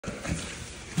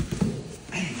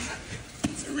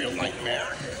It's a real nightmare.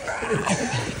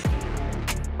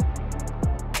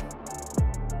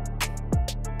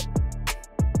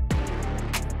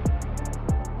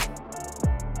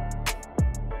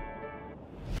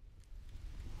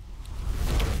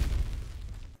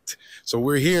 So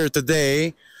we're here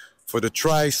today for the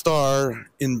Tristar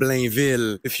in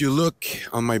Blainville. If you look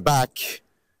on my back,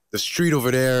 the street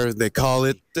over there, they call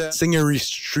it Seigneurie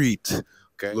Street.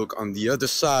 Okay. Look on the other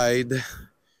side,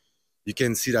 you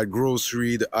can see that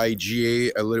grocery, the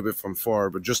IGA, a little bit from far,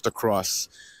 but just across.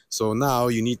 So now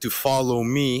you need to follow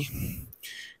me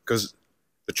because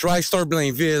the Tristar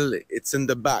Blainville, it's in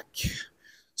the back.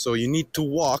 So you need to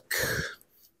walk.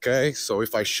 Okay, so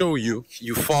if I show you,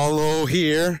 you follow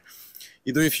here.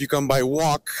 Either if you come by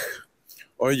walk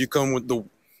or you come with the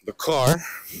car,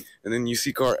 and then you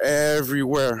see car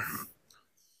everywhere.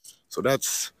 So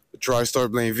that's the Tristar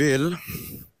Blainville.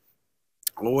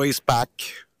 Always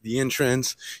packed. The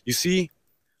entrance. You see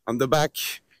on the back,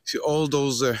 you see all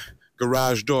those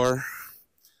garage door,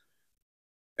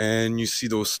 and you see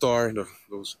those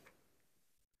those.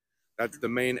 That's the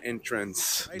main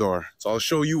entrance door. So I'll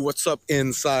show you what's up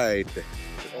inside.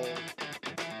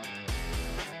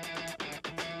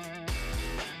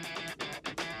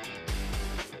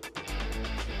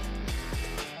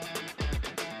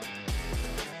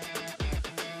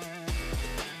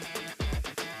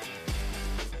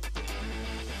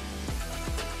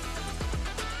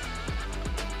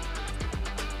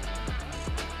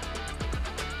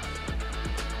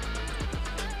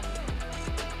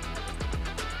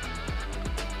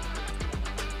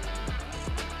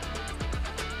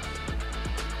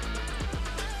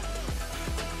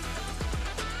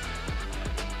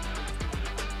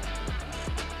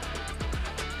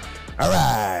 All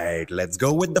right, let's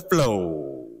go with the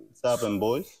flow. What's happening,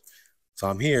 boys? So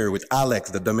I'm here with Alex,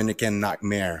 the Dominican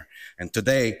Nightmare. And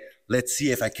today, let's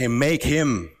see if I can make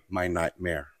him my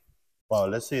nightmare. Wow,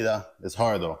 let's see that. It's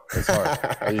hard, though. It's hard.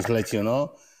 I just let you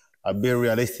know. I'll be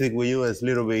realistic with you. It's a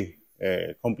little bit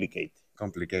complicated.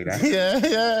 Complicated, huh?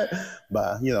 Yeah.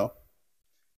 But, you know,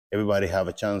 everybody have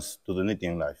a chance to do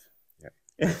anything in life. Yeah.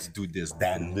 Let's do this,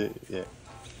 Dan. Yeah.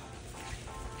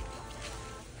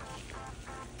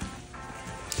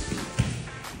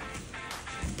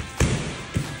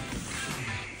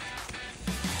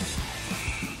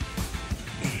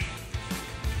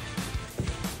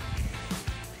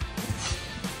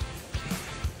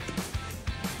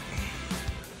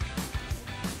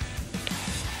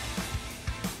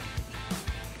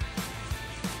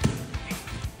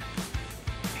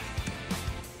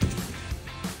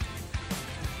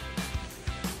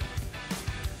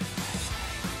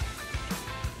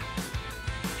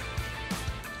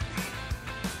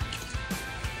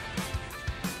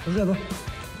 là-bas.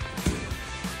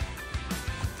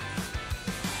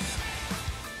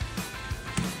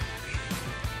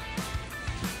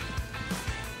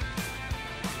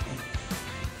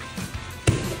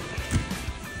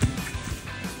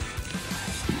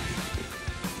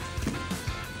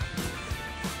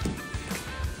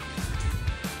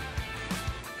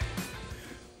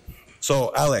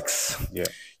 So Alex, Yeah.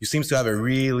 you seem to have a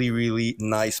really, really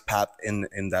nice path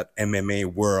in that MMA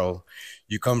world.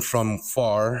 You come from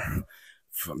far,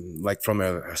 from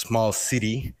a small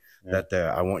city that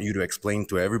I want you to explain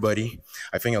to everybody.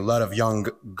 I think a lot of young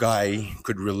guy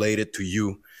could relate it to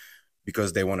you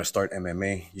because they want to start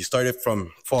MMA. You started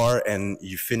from far and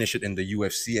you finish it in the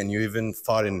UFC, and you even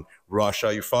fought in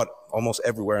Russia. You fought almost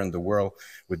everywhere in the world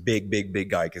with big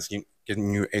guys.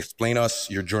 Can you explain us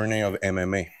your journey of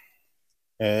MMA?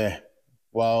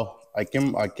 Well, I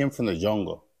came from the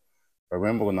jungle. I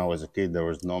remember when I was a kid, there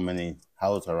was no many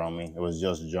houses around me. It was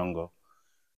just jungle.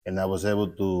 And I was able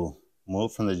to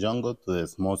move from the jungle to the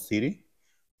small city,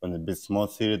 from the big small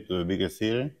city to the bigger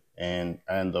city. And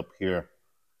I ended up here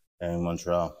in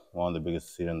Montreal, one of the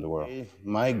biggest cities in the world.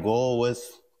 My goal was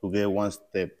to get one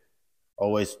step,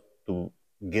 always to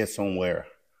get somewhere.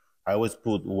 I always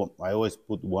put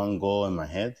one goal in my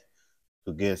head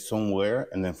to get somewhere,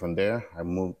 and then from there, I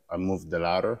moved the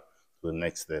ladder to the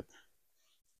next step.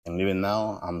 And even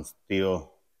now, I'm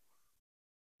still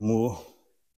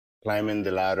climbing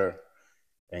the ladder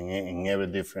in every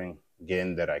different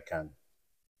game that I can.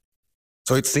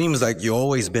 So it seems like you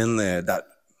always been that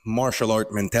martial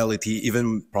art mentality,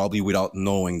 even probably without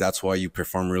knowing. That's why you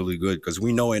perform really good. Because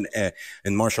we know in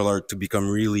martial art, to become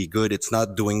really good, it's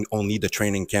not doing only the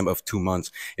training camp of 2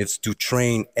 months. It's to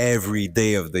train every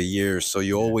day of the year. So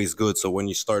you're always good. So when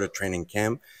you start a training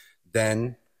camp,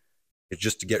 then it's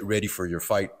just to get ready for your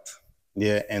fight.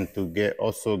 Yeah, and to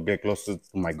also get closer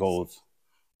to my goals.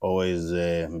 always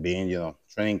being,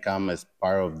 training camp is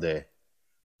part of the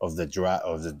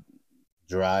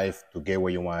drive to get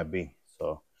where you want to be.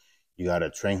 So you gotta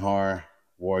train hard,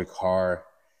 work hard,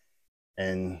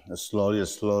 and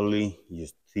slowly you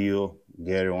still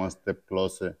get one step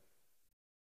closer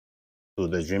to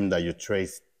the dream that you're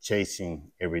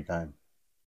chasing every time.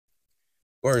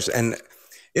 Of course, and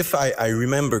if I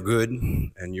remember good,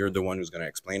 and you're the one who's going to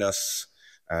explain us,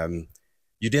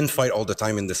 you didn't fight all the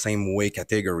time in the same weight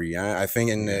category. Huh? I think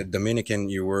in Dominican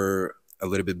you were a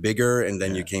little bit bigger, and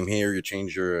then you came here, you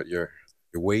changed your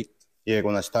weight. Yeah,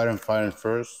 when I started fighting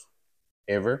first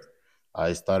ever,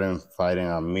 I started fighting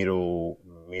a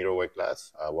middleweight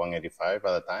class, 185 at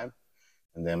the time,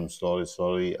 and then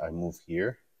slowly I moved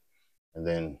here, and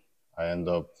then I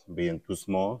ended up being too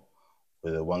small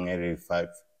with a 185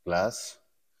 class.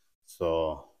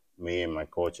 So me and my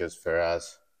coaches, Ferrier,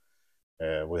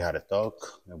 we had a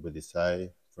talk, and we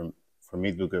decided for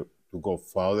me to go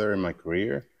further in my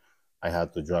career, I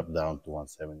had to drop down to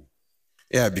 170.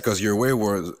 Yeah, because your weight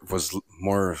was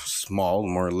more small,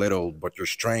 more little, but your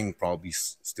strength probably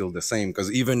still the same.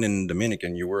 Because even in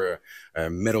Dominican, you were a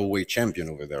middleweight champion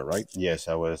over there, right? Yes,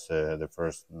 I was the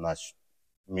first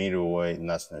middleweight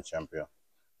national champion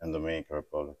in Dominican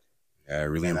Republic. Yeah,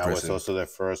 really and impressive. I was also the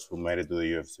first who made it to the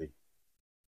UFC.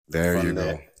 There you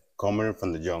go. Coming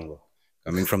from the jungle.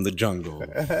 Coming from the jungle.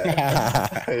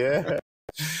 Yeah.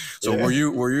 So were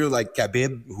you like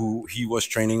Khabib, who he was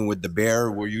training with the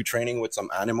bear? Were you training with some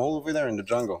animal over there in the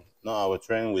jungle? No, I was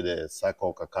training with a sack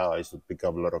of cacao. I used to pick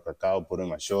up a lot of cacao, put it on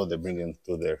my shoulder, bring it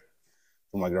to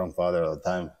my grandfather at the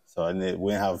time. So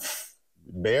we have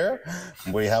bear,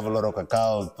 we have a lot of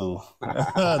cacao to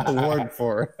work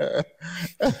for.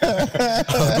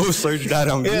 I'll go search that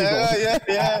on Google.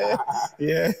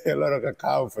 Yeah, a lot of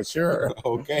cacao for sure.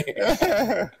 Okay.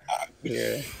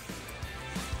 Yeah.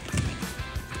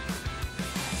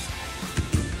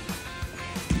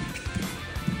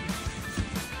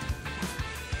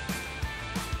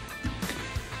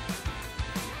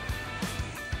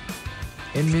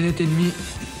 Une minute et demie.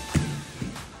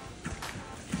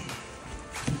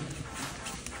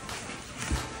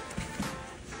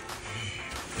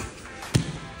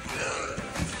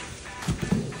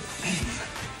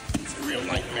 It's a real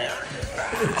nightmare.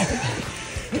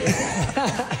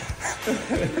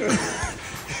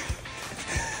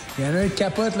 Il y en a un qui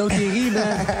capote, l'autre qui rit,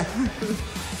 man.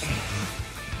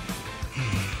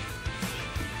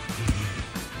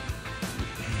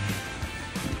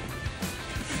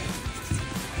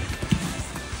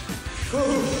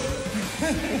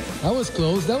 That was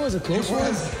close. That was a close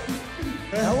one.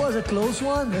 That was a close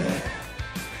one.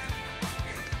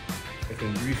 I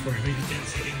can breathe for maybe 10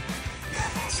 seconds.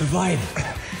 Survive.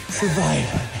 Survive.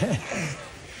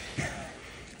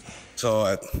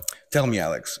 So tell me,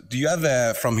 Alex, do you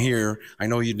have from here, I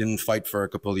know you didn't fight for a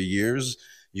couple of years.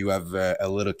 You have a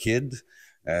little kid.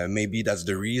 Maybe that's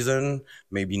the reason,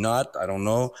 maybe not, I don't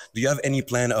know. Do you have any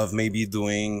plan of maybe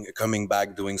coming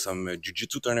back, doing some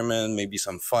jiu-jitsu tournament, maybe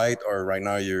some fight, or right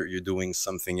now you're doing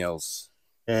something else?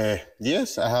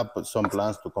 Yes, I have some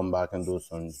plans to come back and do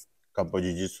some couple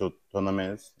jiu-jitsu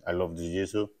tournaments. I love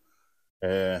jiu-jitsu.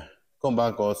 Come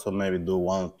back also maybe do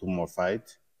 1 or 2 more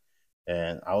fights.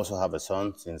 And I also have a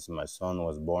son. Since my son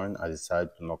was born, I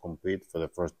decided to not compete for the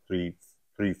first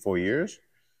 4 years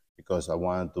because I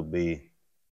wanted to be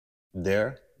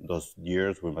there those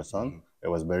years with my son. It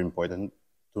was very important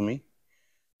to me.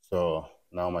 So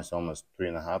now my son is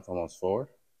 3.5, almost 4.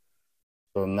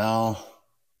 So now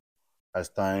I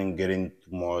started getting to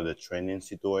more of the training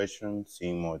situation,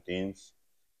 seeing more things.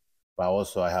 But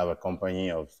also I have a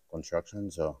company of construction,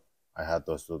 so I had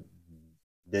to also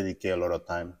dedicate a lot of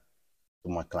time to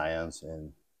my clients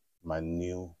and my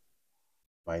new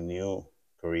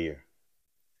career.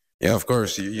 Yeah, of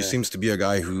course. You seems to be a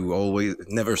guy who always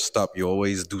never stop. You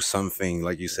always do something.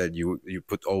 Like you said, you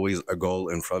put always a goal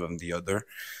in front of the other.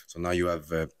 So now you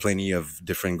have plenty of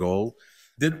different goals.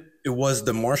 It was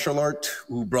the martial art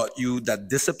who brought you that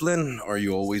discipline, or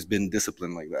you always been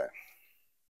disciplined like that?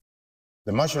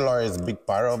 The martial art is a big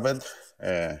part of it.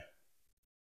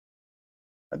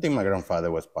 I think my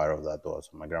grandfather was part of that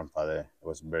also. My grandfather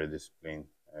was very disciplined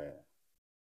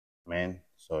man,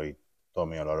 so he taught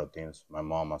me a lot of things. My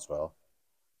mom as well.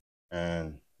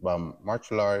 But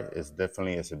martial art is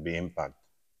definitely a big impact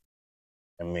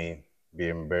on me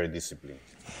being very disciplined.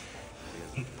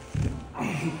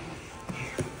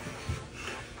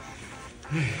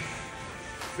 I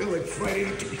feel like Friday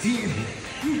the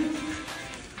 13th.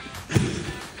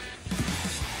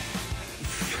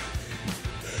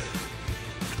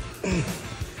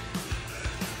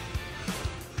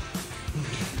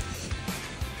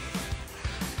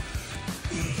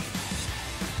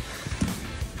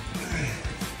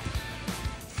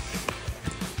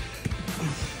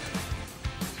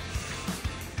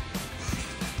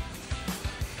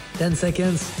 10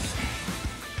 seconds.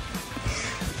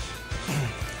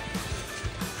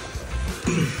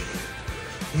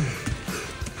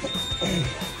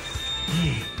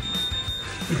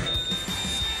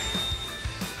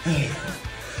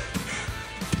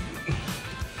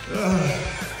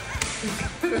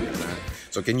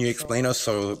 So can you explain us,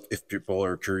 so if people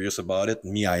are curious about it,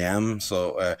 me, I am.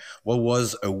 So what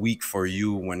was a week for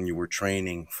you when you were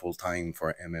training full-time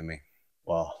for MMA?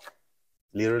 Well,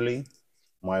 literally,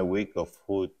 my week of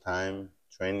full-time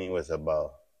training was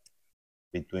about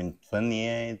between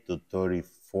 28 to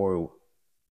 34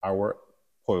 hours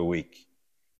per week.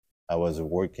 I was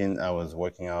working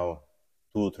out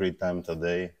 2-3 times a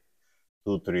day,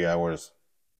 2-3 hours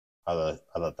at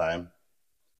a time.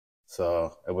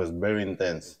 So it was very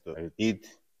intense. I eat,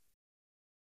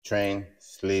 train,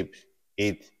 sleep,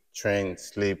 eat, train,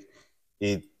 sleep,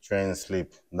 eat, train,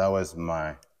 sleep. That was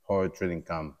my whole training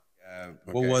camp.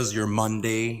 What was your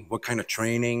Monday? What kind of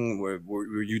training?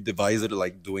 Were you divided,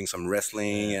 like doing some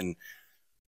wrestling and?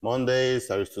 Mondays,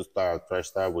 I used to start at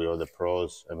Tristar with all the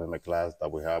pros MMA class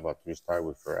that we have at Tristar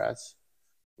with Ferrier.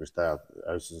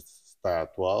 I used to start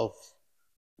at 12,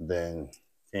 then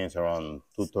finish around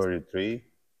 2:33.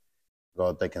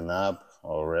 Go take a nap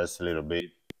or rest a little bit,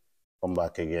 come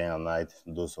back again at night,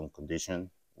 do some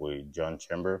condition with John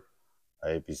Chamber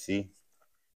at APC.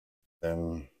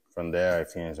 Then from there, I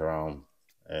finish around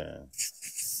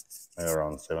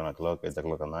 7 o'clock, 8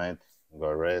 o'clock at night,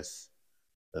 go rest.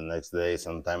 The next day,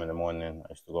 sometime in the morning,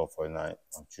 I used to go for a night.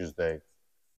 On Tuesday,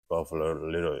 go for a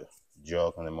little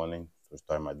jog in the morning to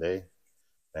start my day.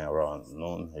 Then around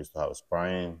noon, I used to have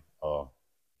sparring or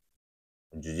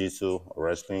jiu-jitsu or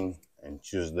wrestling. And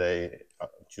Tuesday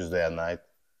at night,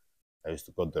 I used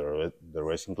to go to the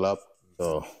racing club.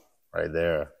 So right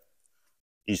there,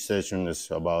 each session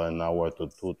is about an hour to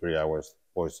 2-3 hours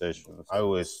per session. I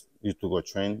always used to go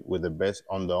train with the best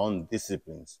on their own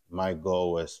disciplines. My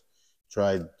goal was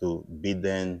try to beat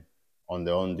them on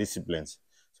their own disciplines.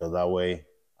 So that way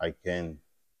I can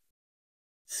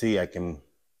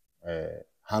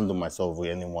handle myself with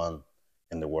anyone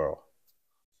in the world.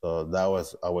 So that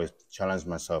was, I always challenge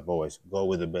myself, always go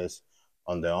with the best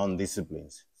on their own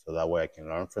disciplines. So that way I can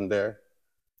learn from there.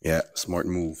 Yeah, smart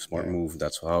move, move.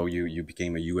 That's how you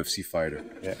became a UFC fighter.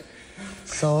 Yeah.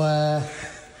 So,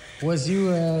 was you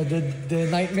the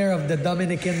nightmare of the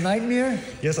Dominican Nightmare?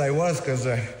 Yes, I was, because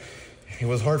it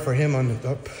was hard for him on the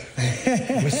top.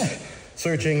 He was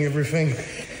searching everything,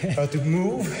 how to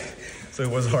move. So it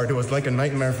was hard. It was like a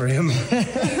nightmare for him.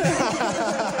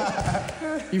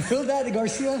 You feel that,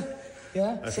 Garcia?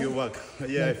 Yeah? I feel what?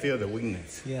 Yeah, I feel the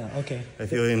weakness. Yeah, okay. I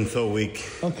feel him so weak.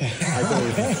 Okay. I thought he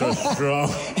was so strong.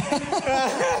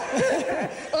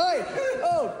 Oi!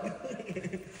 Oh!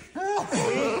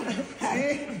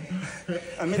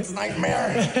 And it's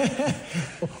nightmare.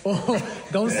 Oh,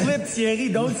 don't slip, Thierry.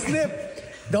 Don't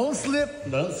slip. Don't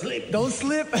slip. Don't sleep. Don't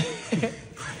slip.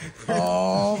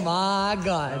 Oh, my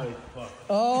God.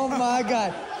 Oh, my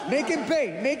God. Make him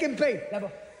pay. Make him pay.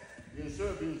 Bien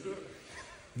sûr, bien sûr.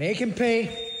 Make him pay.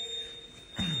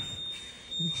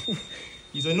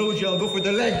 He's a nogi, I'll go for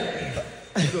the leg.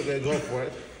 It's okay, go for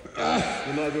it.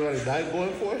 You know everybody died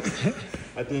going for it?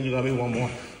 I think you got me one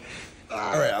more.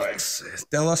 All right, Alex,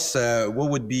 tell us what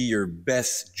would be your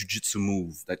best jiu-jitsu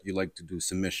move that you like to do,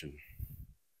 submission?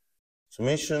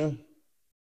 Submission,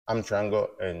 arm triangle,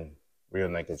 and rear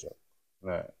naked choke.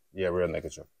 Yeah, rear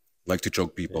naked choke. Like to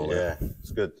choke people? Yeah,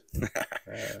 it's good.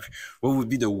 What would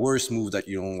be the worst move that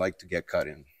you don't like to get cut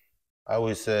in? I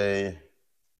would say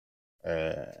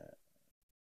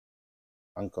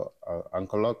ankle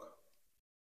lock.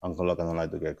 Ankle lock, I don't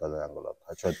like to get cut in ankle lock.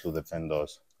 I try to defend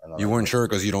those. You weren't sure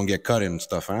because you don't get cut in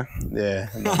stuff, huh? Yeah.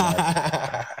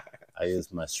 I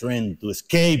use my strength to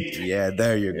escape. Yeah,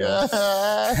 there you go.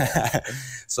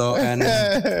 So, and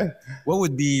what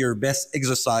would be your best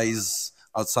exercise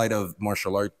outside of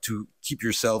martial art to keep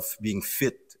yourself being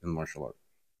fit in martial art?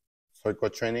 Circle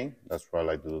training, that's what I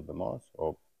like to do the most.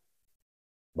 Or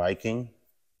biking,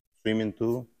 swimming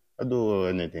too. I do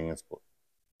anything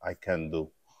I can do.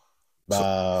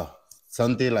 But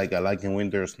something like I like in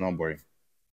winter, snowboarding.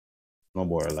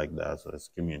 Snowboard like that, so it's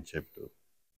keep me in shape too.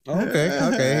 Okay,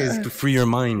 okay. It's to free your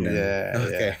mind then. Yeah.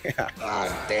 Okay. Yeah.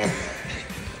 Ah, damn.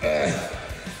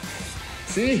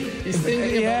 See? He's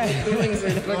thinking about doing it.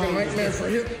 It's like a nightmare for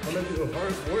him. I'm going to do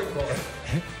hard work hard.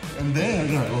 And then I'm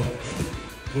going to go.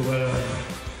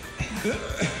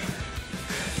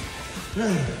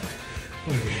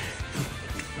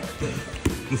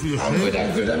 You feel I'm safe?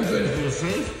 good. You feel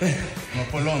safe? No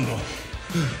polondo.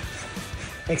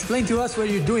 Explain to us what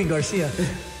you're doing, Garcia.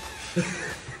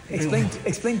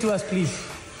 Explain to us, please.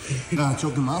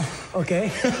 Choke him out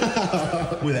Okay.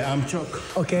 with an arm choke.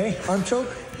 Okay. Arm choke.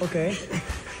 Okay.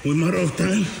 With matter of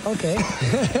time, Okay.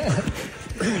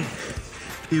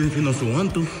 even if he doesn't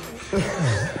want to,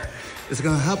 it's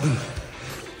gonna happen.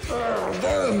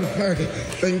 Okay.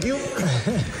 Thank you.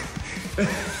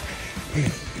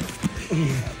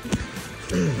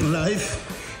 In life,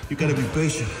 you gotta be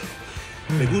patient.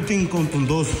 The good thing comes to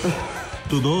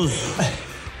those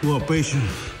who are patient.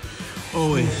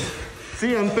 Always.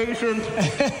 See, I'm patient.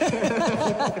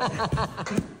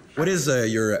 What is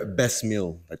your best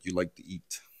meal that you like to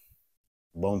eat?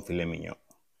 Bone filet mignon.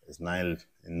 It's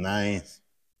nice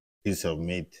piece of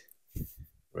meat.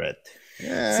 Red.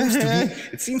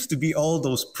 It seems to be all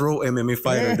those pro MMA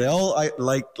fighters. They all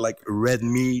like red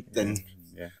meat and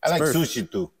Yeah. I like perfect. sushi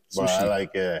too. But Sushi.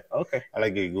 I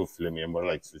like a good filet mignon, but I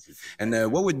like sushi too. And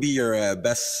what would be your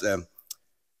best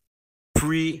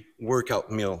pre-workout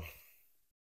meal?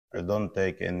 I don't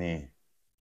take any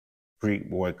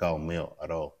pre-workout meal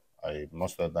at all.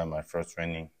 Most of the time, my first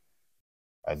training,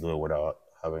 I do it without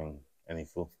having any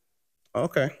food.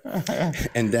 Okay.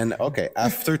 And then,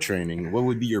 after training, what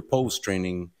would be your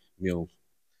post-training meal?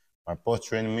 My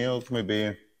post-training meal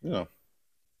maybe, a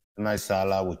nice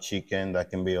salad with chicken. That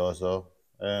can be also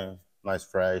nice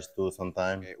fries too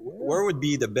sometimes. Where would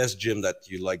be the best gym that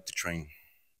you like to train?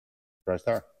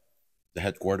 Tristar. The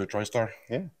headquarters, TriStar?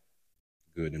 Yeah.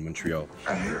 Good, in Montreal.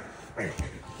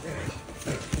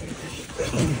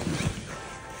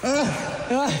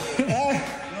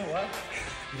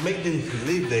 Make them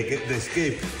leave, they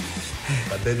escape.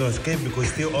 But they don't escape because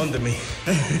it's still under me.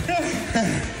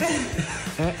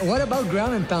 What about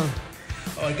ground and pound?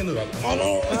 Oh, I can do that. Oh,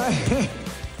 no.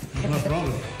 No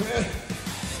problem.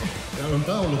 I'm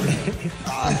down.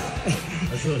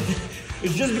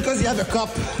 It's just because you have a cup.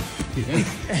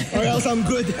 Or else I'm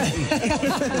good. You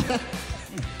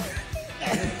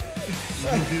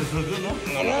feel so good, no?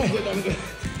 No, I'm good, I'm good.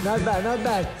 Not bad, not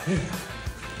bad.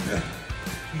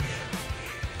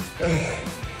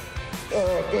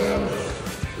 Oh, damn.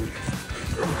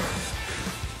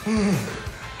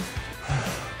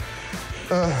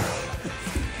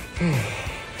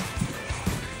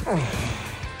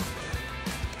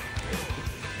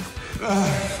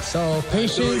 So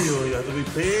patience. You have to be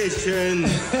patient.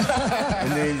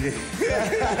 And then,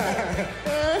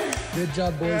 Good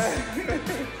job, boys.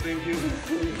 thank you.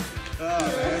 Oh,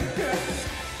 man.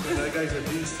 That guy's a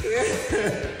beast.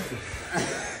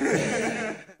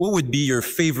 What would be your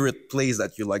favorite place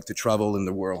that you like to travel in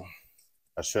the world?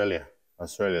 Australia.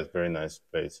 Australia is a very nice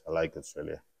place. I like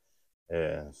Australia.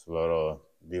 Yeah, it's a lot of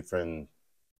different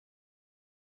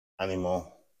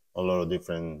animal, a lot of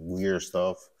different weird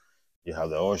stuff. You have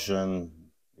the ocean.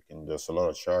 There's a lot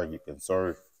of shark. You can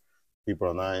surf. People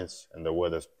are nice, and the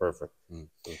weather's perfect. So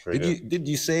it's pretty good. Did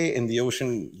you say in the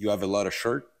ocean you have a lot of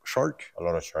shark? A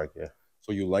lot of shark, yeah.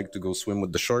 So you like to go swim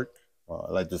with the shark? Well,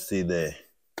 I like to see the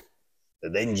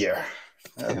danger.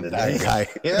 Damn, that guy.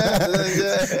 Yeah,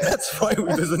 That's why we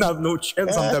doesn't have no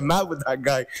chance on the map with that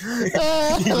guy.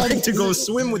 He like to go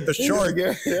swim with the shark.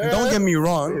 Don't get me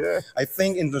wrong. I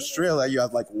think in Australia you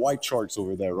have like white sharks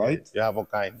over there, right? You have all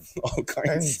kinds. All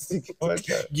kinds.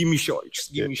 Give me sharks.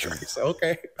 Give me sharks.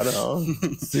 Okay. I don't know.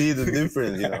 See the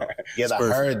difference, Get a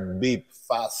herd beep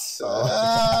fast.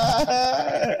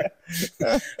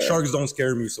 Sharks don't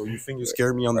scare me, so you think you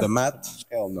scare me on the mat?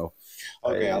 Hell no.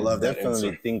 Okay, I love that definitely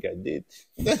answer. think I did.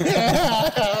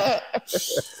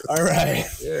 All right.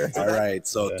 All right.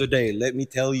 So today, let me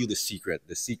tell you the secret.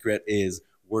 The secret is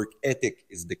work ethic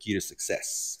is the key to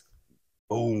success.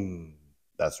 Boom.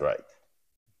 That's right.